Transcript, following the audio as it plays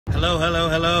Hello, hello,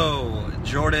 hello.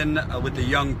 Jordan with the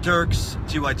Young Turks,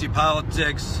 TYT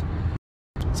Politics.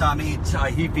 Tommy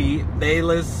Tahifi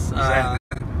Bayless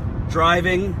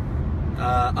driving.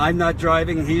 I'm not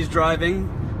driving, he's driving.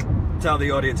 Tell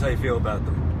the audience how you feel about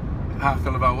them. How I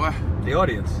feel about what? The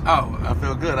audience. Oh, I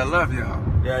feel good. I love y'all.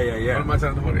 Yeah. What am I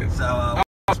telling the audience? So,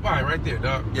 it's fine right there,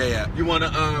 dog. Yeah. You want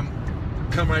to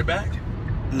come right back?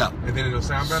 No. And then it'll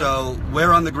sound better? So,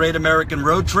 we're on the Great American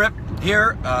Road Trip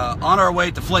here, on our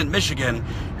way to Flint, Michigan.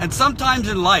 And sometimes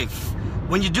in life,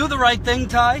 when you do the right thing,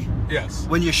 Ty, yes.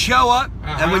 when you show up,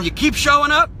 and when you keep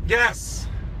showing up, yes,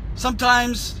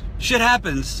 sometimes shit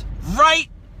happens right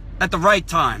at the right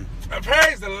time.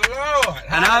 Praise the Lord.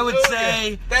 And Hallelujah. I would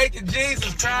say, thank you,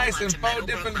 Jesus Christ, and 4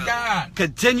 different gods.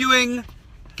 continuing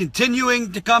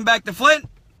to come back to Flint.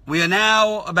 We are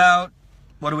now about,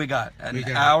 what do we got? An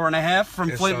hour and a half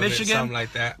from Flint, Michigan. Something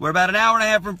like that. We're about an hour and a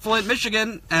half from Flint,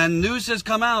 Michigan, and news has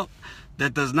come out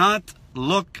that does not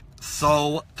look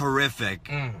so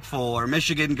terrific for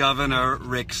Michigan Governor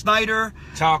Rick Snyder.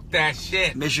 Talk that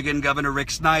shit. Michigan Governor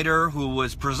Rick Snyder, who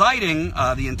was presiding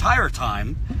the entire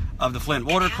time of the Flint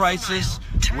water crisis,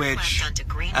 which,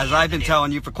 as I've been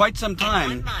telling you for quite some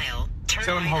time.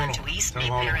 Tell him hold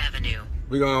on.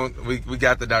 We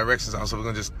got the directions on, so we're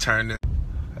gonna just turn it.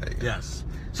 Yes.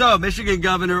 So Michigan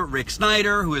Governor Rick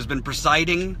Snyder, who has been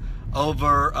presided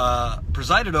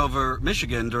over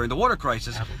Michigan during the water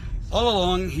crisis, all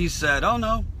along he said, "Oh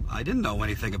no, I didn't know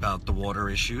anything about the water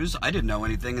issues. I didn't know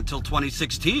anything until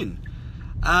 2016."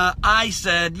 I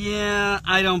said, yeah,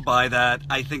 I don't buy that.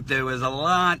 I think there was a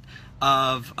lot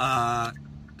of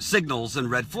signals and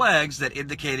red flags that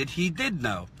indicated he did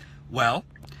know. Well,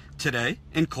 today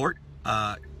in court,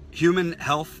 Human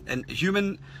Health and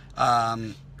Human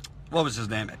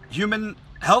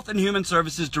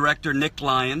Services Director Nick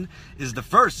Lyon is the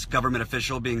first government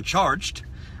official being charged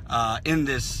in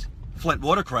this Flint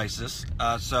water crisis.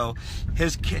 So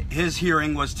his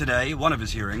hearing was today, one of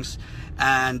his hearings,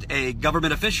 and a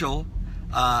government official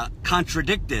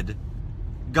contradicted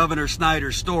Governor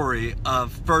Snyder's story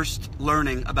of first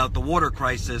learning about the water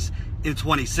crisis in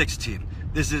 2016.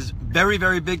 This is very,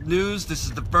 very big news. This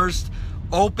is the first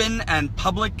open and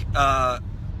public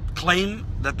claim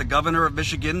that the governor of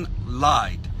Michigan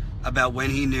lied about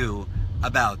when he knew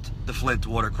about the Flint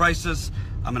water crisis.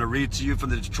 I'm going to read to you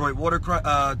from the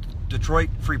Detroit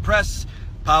Free Press.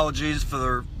 Apologies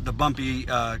for the bumpy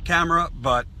camera,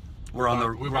 but we're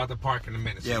about to park in a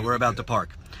minute. Yeah, we're about to park.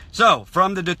 So,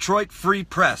 from the Detroit Free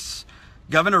Press,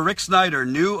 Governor Rick Snyder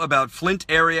knew about Flint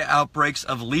area outbreaks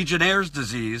of Legionnaires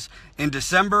disease in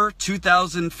December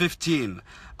 2015,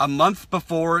 a month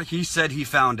before he said he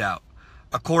found out,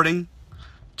 according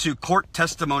to court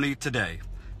testimony today.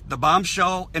 The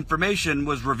bombshell information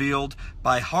was revealed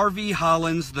by Harvey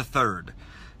Hollins III,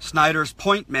 Snyder's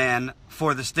point man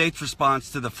for the state's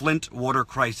response to the Flint water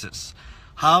crisis.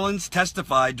 Hollins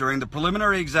testified during the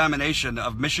preliminary examination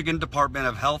of Michigan Department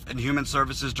of Health and Human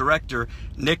Services Director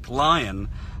Nick Lyon,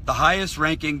 the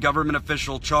highest-ranking government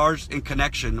official charged in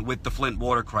connection with the Flint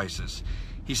water crisis.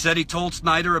 He said he told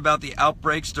Snyder about the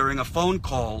outbreaks during a phone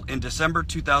call in December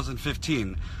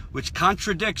 2015, which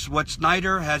contradicts what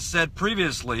Snyder has said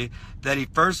previously, that he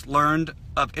first learned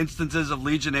of instances of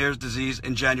Legionnaires' disease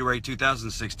in January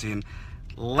 2016.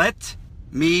 Let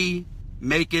me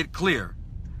make it clear.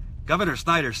 Governor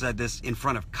Snyder said this in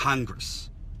front of Congress,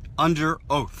 under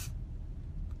oath.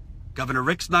 Governor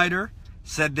Rick Snyder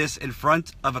said this in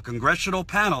front of a congressional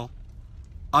panel,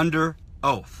 under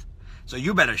oath. So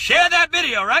you better share that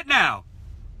video right now.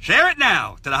 Share it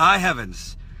now to the high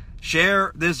heavens.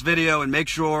 Share this video and make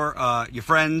sure your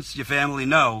friends, your family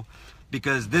know,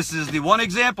 because this is the one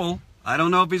example. I don't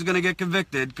know if he's going to get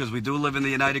convicted, because we do live in the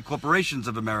United Corporations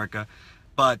of America,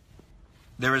 but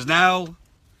there is now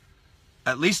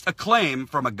at least a claim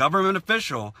from a government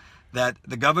official that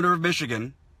the governor of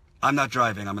Michigan, I'm not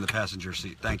driving, I'm in the passenger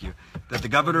seat, thank you, that the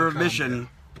governor of Michigan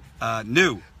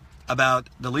knew about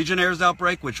the Legionnaires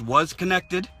outbreak, which was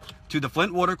connected to the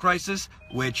Flint water crisis,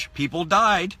 which people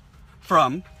died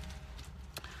from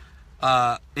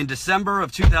in December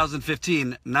of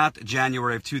 2015, not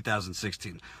January of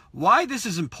 2016. Why this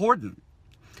is important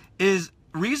is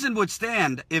reason would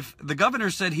stand if the governor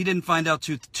said he didn't find out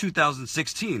to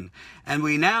 2016, and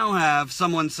we now have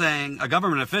someone saying, a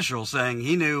government official saying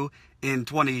he knew in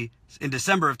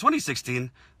December of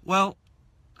 2016. Well,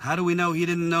 how do we know he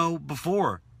didn't know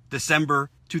before December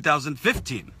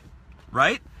 2015,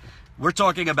 right? We're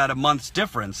talking about a month's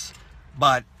difference,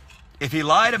 but if he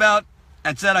lied about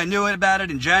and said I knew about it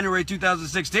in January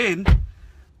 2016,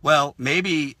 well,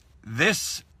 maybe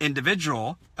this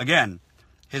individual, again,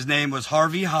 his name was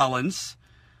Harvey Hollins,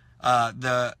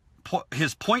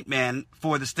 his point man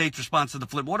for the state's response to the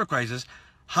Flint water crisis,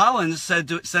 Hollins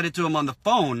said it to him on the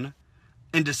phone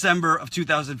in December of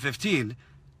 2015.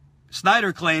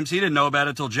 Snyder claims he didn't know about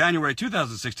it until January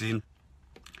 2016.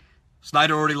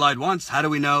 Snyder already lied once. How do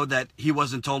we know that he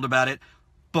wasn't told about it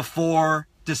before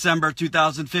December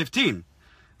 2015?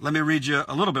 Let me read you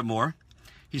a little bit more.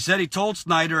 He said he told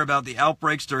Snyder about the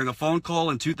outbreaks during a phone call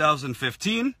in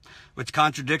 2015, which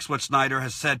contradicts what Snyder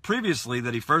has said previously,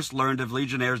 that he first learned of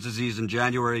Legionnaires' disease in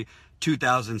January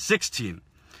 2016.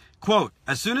 Quote,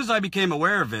 as soon as I became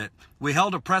aware of it, we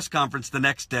held a press conference the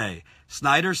next day,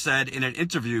 Snyder said in an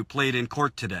interview played in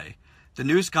court today. The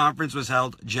news conference was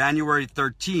held January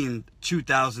 13,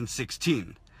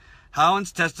 2016.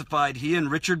 Hollins testified he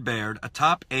and Richard Baird, a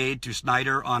top aide to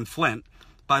Snyder on Flint.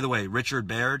 By the way, Richard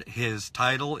Baird, his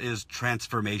title is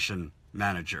Transformation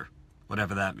Manager,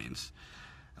 whatever that means.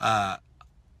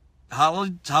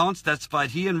 Hollins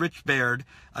testified he and Rich Baird,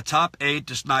 a top aide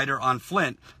to Snyder on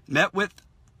Flint, met with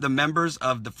the members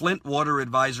of the Flint Water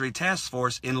Advisory Task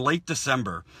Force in late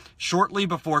December, shortly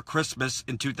before Christmas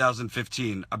in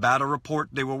 2015, about a report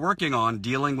they were working on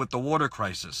dealing with the water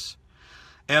crisis.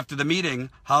 After the meeting,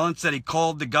 Hollins said he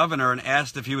called the governor and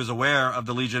asked if he was aware of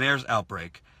the Legionnaires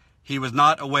outbreak. He was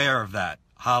not aware of that,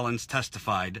 Hollins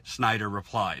testified, Snyder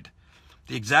replied.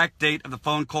 The exact date of the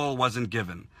phone call wasn't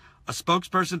given. A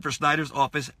spokesperson for Snyder's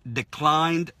office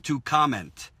declined to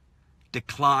comment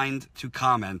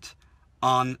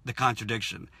on the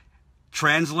contradiction.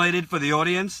 Translated for the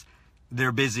audience,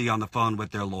 they're busy on the phone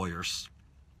with their lawyers.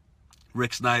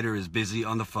 Rick Snyder is busy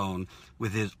on the phone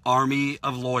with his army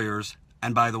of lawyers.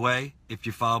 And by the way, if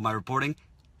you follow my reporting,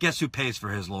 guess who pays for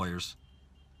his lawyers?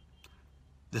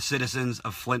 The citizens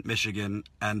of Flint, Michigan,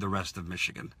 and the rest of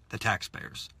Michigan. The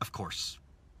taxpayers, of course.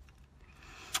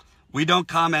 We don't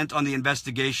comment on the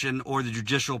investigation or the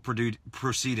judicial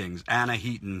proceedings, Anna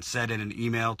Heaton said in an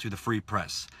email to the Free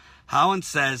Press. Hollins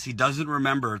says he doesn't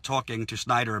remember talking to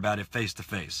Snyder about it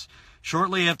face-to-face.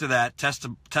 Shortly after that,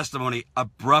 testimony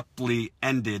abruptly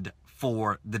ended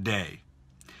for the day.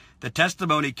 The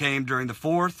testimony came during the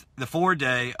fourth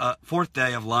day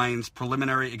of Lyons'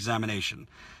 preliminary examination.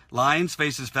 Lyons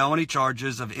faces felony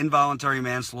charges of involuntary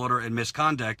manslaughter and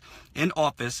misconduct in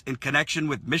office in connection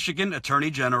with Michigan Attorney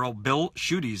General Bill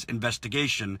Schuette's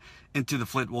investigation into the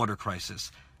Flint water crisis.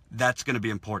 That's going to be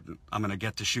important. I'm going to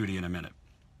get to Schuette in a minute.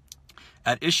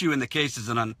 At issue in the case is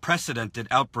an unprecedented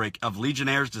outbreak of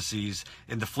Legionnaires' disease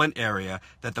in the Flint area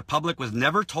that the public was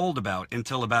never told about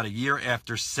until about a year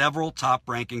after several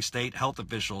top-ranking state health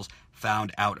officials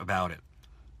found out about it.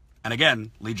 And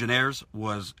again, Legionnaires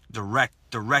was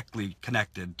directly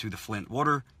connected to the Flint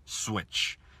water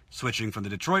switching from the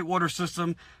Detroit water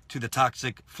system to the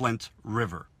toxic Flint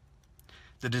River.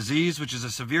 The disease, which is a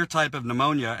severe type of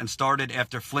pneumonia and started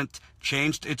after Flint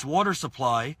changed its water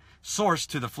supply source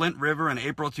to the Flint River in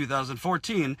April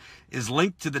 2014, is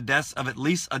linked to the deaths of at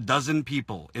least a dozen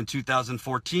people in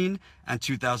 2014 and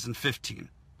 2015.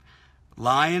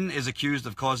 Lyon is accused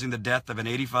of causing the death of an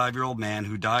 85-year-old man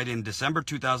who died in December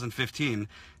 2015,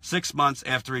 6 months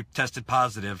after he tested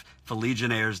positive for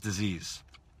Legionnaires' disease.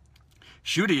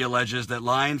 Schuette alleges that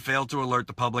Lyon failed to alert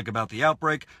the public about the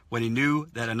outbreak when he knew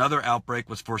that another outbreak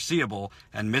was foreseeable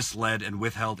and misled and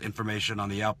withheld information on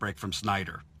the outbreak from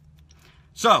Snyder.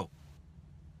 So,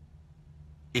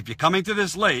 if you're coming to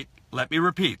this late, let me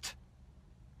repeat.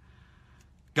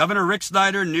 Governor Rick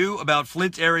Snyder knew about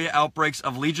Flint area outbreaks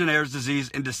of Legionnaires' disease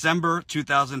in December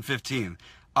 2015,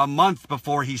 a month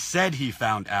before he said he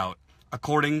found out,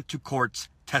 according to court's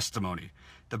testimony.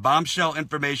 The bombshell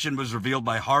information was revealed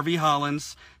by Harvey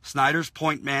Hollins, Snyder's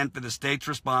point man for the state's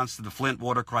response to the Flint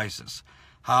water crisis.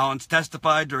 Hollins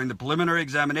testified during the preliminary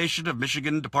examination of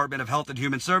Michigan Department of Health and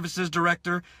Human Services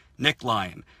Director Nick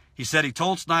Lyon. He said he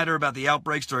told Snyder about the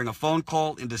outbreaks during a phone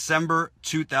call in December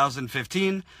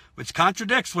 2015, which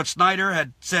contradicts what Snyder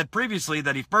had said previously,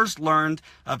 that he first learned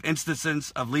of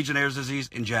instances of Legionnaires' disease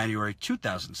in January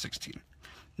 2016.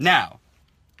 Now,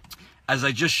 as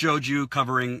I just showed you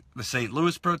covering the St.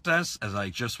 Louis protests, as I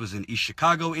just was in East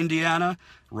Chicago, Indiana,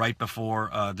 right before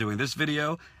doing this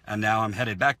video, and now I'm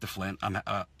headed back to Flint.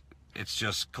 It's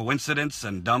just coincidence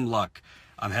and dumb luck.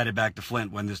 I'm headed back to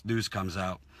Flint when this news comes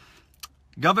out.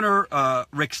 Governor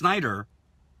Rick Snyder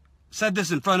said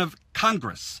this in front of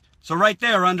Congress. So right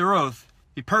there, under oath,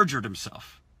 he perjured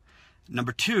himself.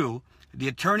 Number two, the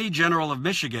Attorney General of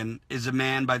Michigan is a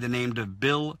man by the name of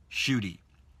Bill Schuette.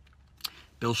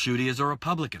 Bill Schuette is a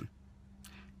Republican.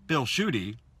 Bill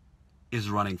Schuette is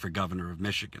running for governor of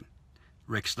Michigan.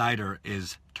 Rick Snyder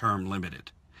is term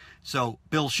limited. So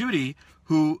Bill Schuette,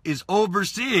 who is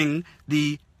overseeing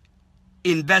the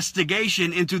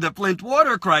investigation into the Flint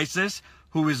water crisis,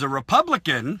 who is a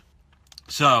Republican.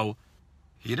 So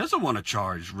he doesn't want to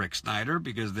charge Rick Snyder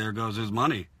because there goes his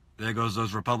money. There goes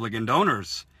those Republican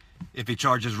donors if he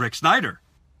charges Rick Snyder.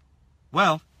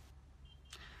 Well,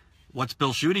 what's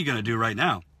Bill Schuette going to do right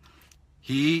now?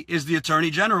 He is the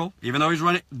Attorney General, even though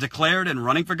he's declared and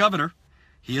running for governor.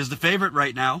 He is the favorite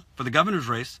right now for the governor's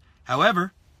race.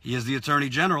 However, he is the Attorney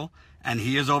General, and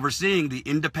he is overseeing the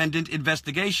independent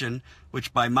investigation,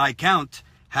 which by my count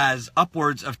has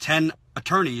upwards of 10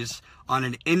 attorneys on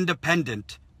an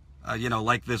independent,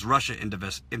 like this Russia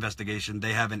investigation.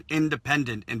 They have an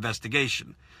independent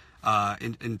investigation.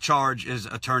 In charge is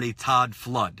Attorney Todd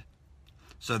Flood.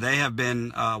 So they have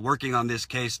been working on this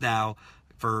case now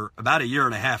for about a year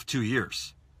and a half, 2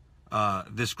 years,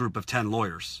 this group of 10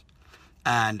 lawyers.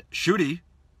 And Schuette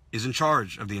is in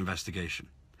charge of the investigation.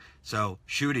 So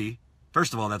Schuette,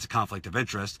 first of all, that's a conflict of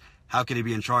interest. How can he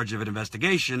be in charge of an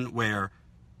investigation where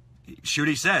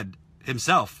Schuette said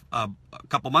himself a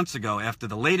couple months ago, after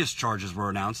the latest charges were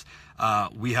announced,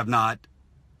 we have not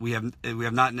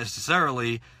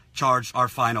necessarily charged our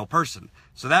final person.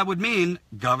 So that would mean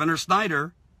Governor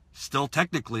Snyder still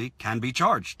technically can be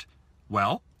charged.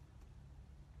 Well,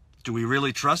 do we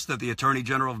really trust that the Attorney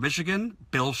General of Michigan,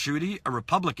 Bill Schuette, a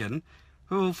Republican,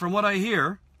 who, from what I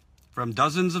hear, from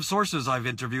dozens of sources I've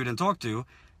interviewed and talked to,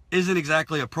 isn't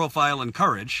exactly a profile in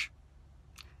courage,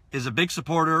 is a big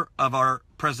supporter of our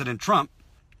President Trump,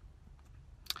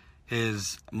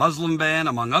 his Muslim ban,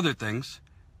 among other things,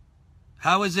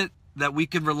 how is it that we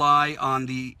could rely on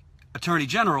the Attorney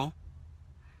General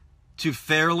to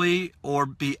fairly or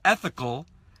be ethical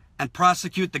and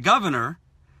prosecute the governor,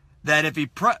 that if he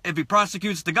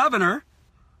prosecutes the governor,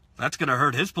 that's going to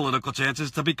hurt his political chances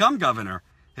to become governor.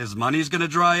 His money's going to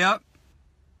dry up,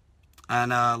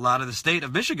 and a lot of the state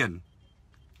of Michigan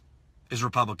is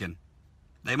Republican.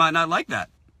 They might not like that.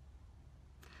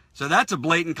 So that's a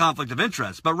blatant conflict of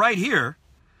interest. But right here,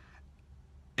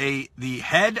 the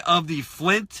head of the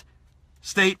Flint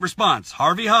state response,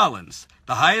 Harvey Hollins,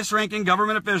 the highest-ranking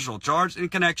government official charged in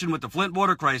connection with the Flint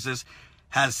water crisis,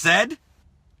 has said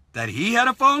that he had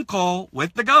a phone call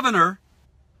with the governor,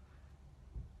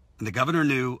 and the governor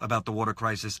knew about the water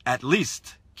crisis at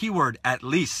least, keyword at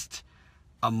least,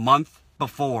 a month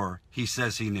before he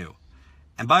says he knew.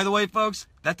 And by the way, folks,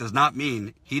 that does not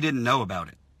mean he didn't know about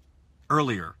it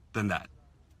earlier than that.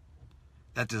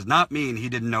 That does not mean he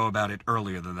didn't know about it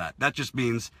earlier than that. That just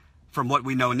means, from what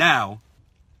we know now,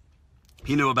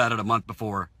 he knew about it a month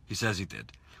before he says he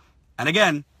did. And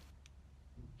again,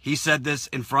 he said this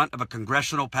in front of a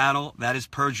congressional panel. That is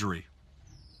perjury.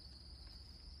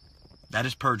 That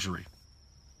is perjury.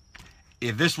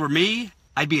 If this were me,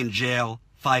 I'd be in jail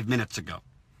 5 minutes ago.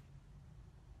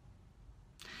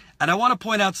 And I want to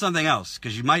point out something else,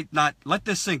 because you might not let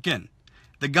this sink in.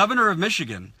 The governor of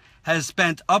Michigan has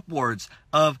spent upwards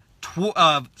of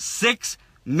 $6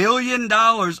 million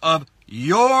of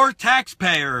your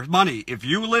taxpayer money. If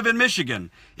you live in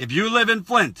Michigan, if you live in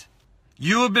Flint,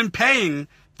 you have been paying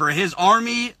for his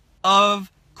army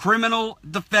of criminal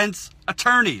defense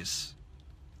attorneys,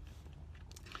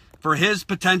 for his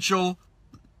potential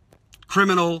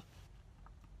criminal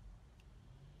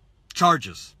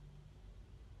charges.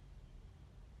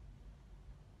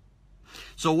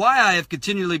 So why I have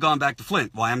continually gone back to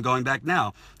Flint, why I'm going back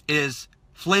now, is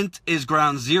Flint is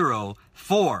ground zero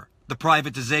for the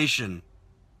privatization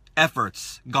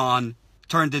efforts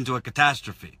turned into a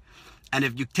catastrophe. And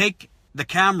if you take the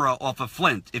camera off of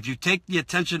Flint, if you take the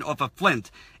attention off of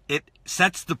Flint, it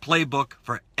sets the playbook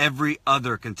for every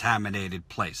other contaminated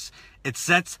place. It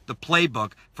sets the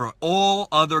playbook for all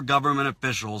other government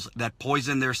officials that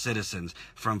poison their citizens,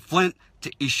 from Flint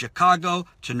to East Chicago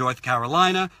to North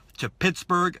Carolina to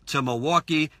Pittsburgh to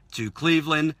Milwaukee to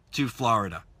Cleveland to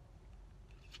Florida.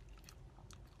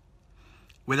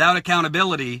 Without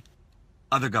accountability,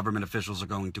 other government officials are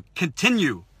going to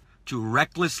continue to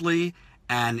recklessly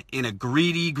and in a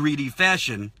greedy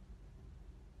fashion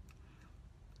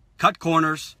cut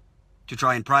corners to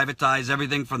try and privatize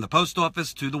everything from the post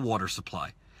office to the water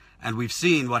supply. And we've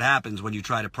seen what happens when you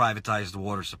try to privatize the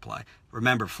water supply.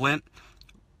 Remember, Flint,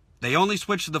 they only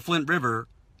switched to the Flint River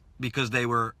because they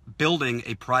were building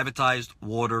a privatized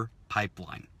water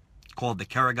pipeline called the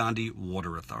Chariton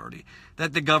Water Authority,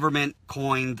 that the government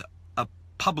coined a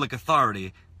public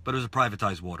authority, but it was a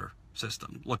privatized water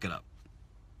system. Look it up.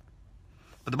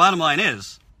 But the bottom line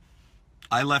is,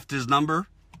 I left his number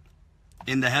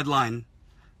in the headline.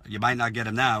 You might not get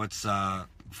him now. It's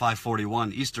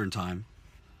 5:41 Eastern Time.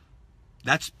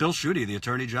 That's Bill Schuette, the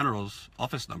Attorney General's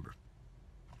office number.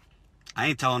 I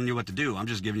ain't telling you what to do. I'm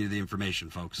just giving you the information,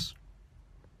 folks.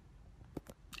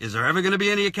 Is there ever going to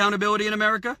be any accountability in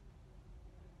America?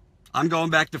 I'm going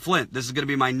back to Flint. This is going to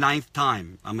be my 9th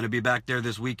time. I'm going to be back there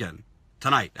this weekend.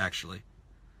 Tonight, actually.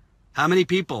 How many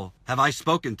people have I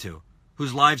spoken to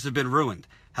whose lives have been ruined?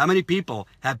 How many people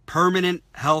have permanent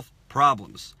health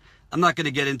problems? I'm not going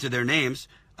to get into their names.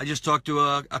 I just talked to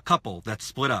a couple that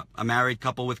split up, a married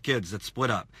couple with kids that split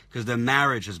up because their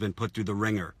marriage has been put through the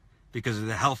ringer because of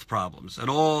the health problems and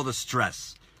all the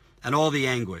stress and all the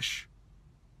anguish.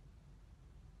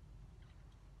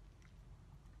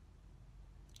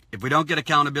 If we don't get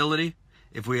accountability,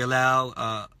 if we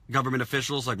allow government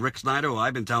officials like Rick Snyder, who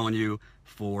I've been telling you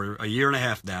for a year and a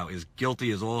half now, is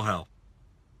guilty as all hell.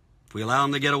 If we allow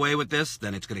him to get away with this,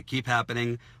 then it's going to keep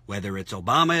happening, whether it's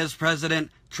Obama as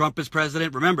president, Trump as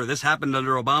president. Remember, this happened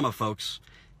under Obama, folks.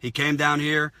 He came down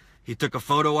here, he took a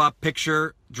photo op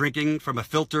picture drinking from a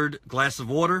filtered glass of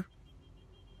water,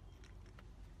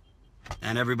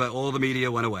 and everybody, all the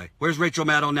media went away. Where's Rachel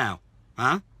Maddow now?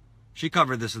 Huh? She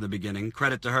covered this in the beginning.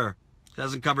 Credit to her. She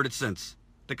hasn't covered it since.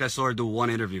 I think I saw her do one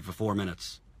interview for 4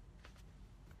 minutes.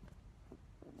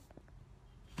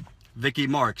 Vicky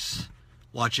Marks,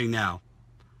 watching now.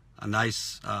 A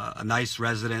nice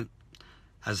resident,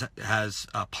 has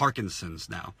Parkinson's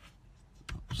now.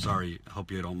 Sorry, I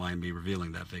hope you don't mind me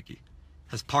revealing that, Vicky.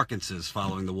 Has Parkinson's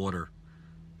following the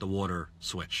water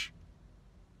switch.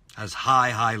 Has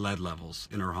high lead levels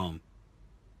in her home.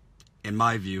 In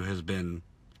my view, has been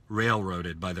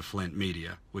railroaded by the Flint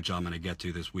media, which I'm going to get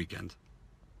to this weekend.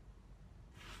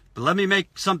 But let me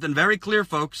make something very clear,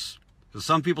 folks. Because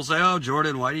some people say, oh,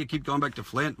 Jordan, why do you keep going back to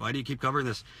Flint? Why do you keep covering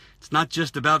this? It's not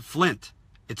just about Flint.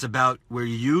 It's about where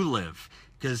you live.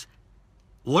 Because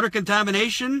water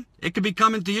contamination, it could be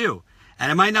coming to you. And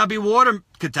it might not be water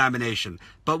contamination.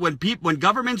 But when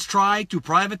governments try to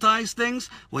privatize things,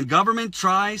 when government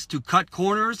tries to cut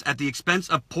corners at the expense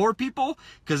of poor people,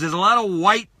 because there's a lot of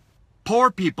white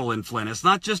poor people in Flint. It's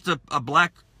not just a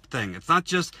black thing. It's not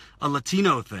just a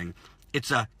Latino thing. It's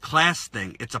a class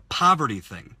thing. It's a poverty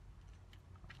thing.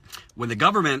 When the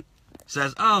government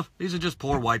says, oh, these are just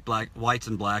poor whites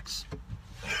and blacks,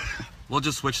 we'll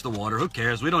just switch the water. Who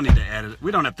cares? We don't need to add it.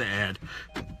 We don't have to add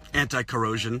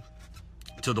anti-corrosion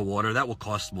to the water. That will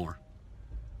cost more.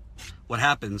 What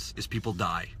happens is people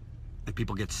die and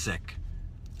people get sick,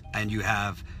 and you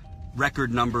have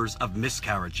record numbers of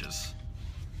miscarriages,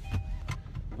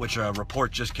 which a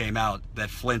report just came out that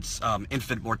Flint's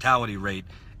infant mortality rate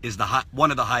is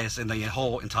one of the highest in the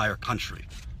whole entire country.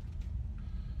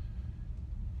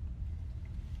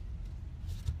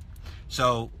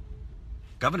 So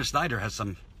Governor Snyder has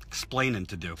some explaining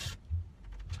to do.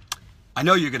 I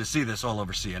know you're going to see this all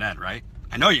over CNN, right?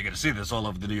 I know you're going to see this all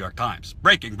over the New York Times.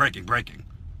 Breaking.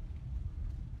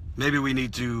 Maybe we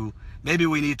need to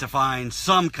find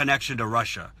some connection to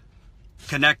Russia.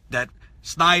 Connect that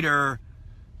Snyder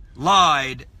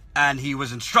lied and he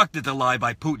was instructed to lie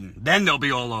by Putin. Then they'll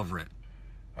be all over it.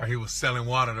 Or he was selling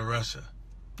water to Russia.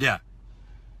 Yeah.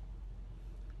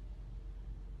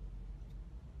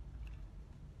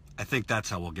 I think that's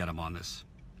how we'll get him on this.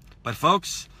 But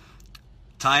folks,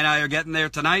 Ty and I are getting there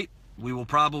tonight. We will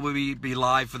probably be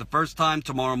live for the first time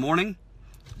tomorrow morning.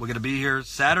 We're going to be here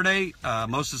Saturday,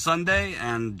 most of Sunday,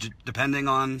 and depending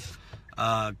on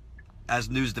as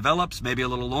news develops, maybe a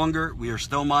little longer. We are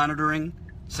still monitoring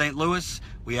St. Louis.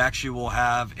 We actually will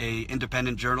have a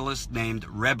independent journalist named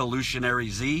Revolutionary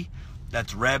Z.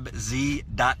 That's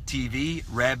RebZ.TV,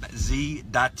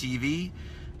 RebZ.TV.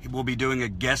 He will be doing a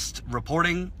guest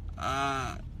reporting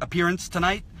appearance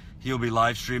tonight. He'll be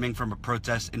live streaming from a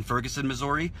protest in Ferguson,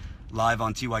 Missouri, live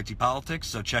on TYT Politics,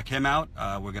 so check him out.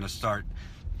 We're going to start,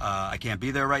 I can't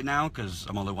be there right now because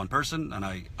I'm only one person, and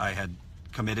I had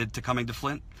committed to coming to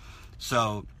Flint.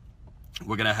 So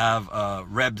we're going to have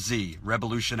RebZ,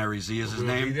 Revolutionary Z is his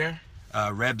name. Be there?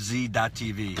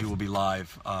 RebZ.TV. He will be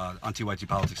live on TYT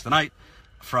Politics tonight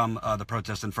from the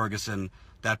protest in Ferguson.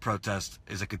 That protest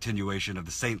is a continuation of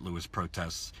the St. Louis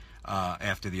protests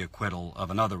after the acquittal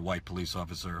of another white police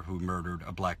officer who murdered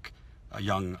a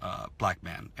young black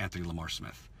man, Anthony Lamar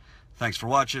Smith. Thanks for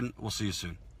watching. We'll see you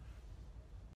soon.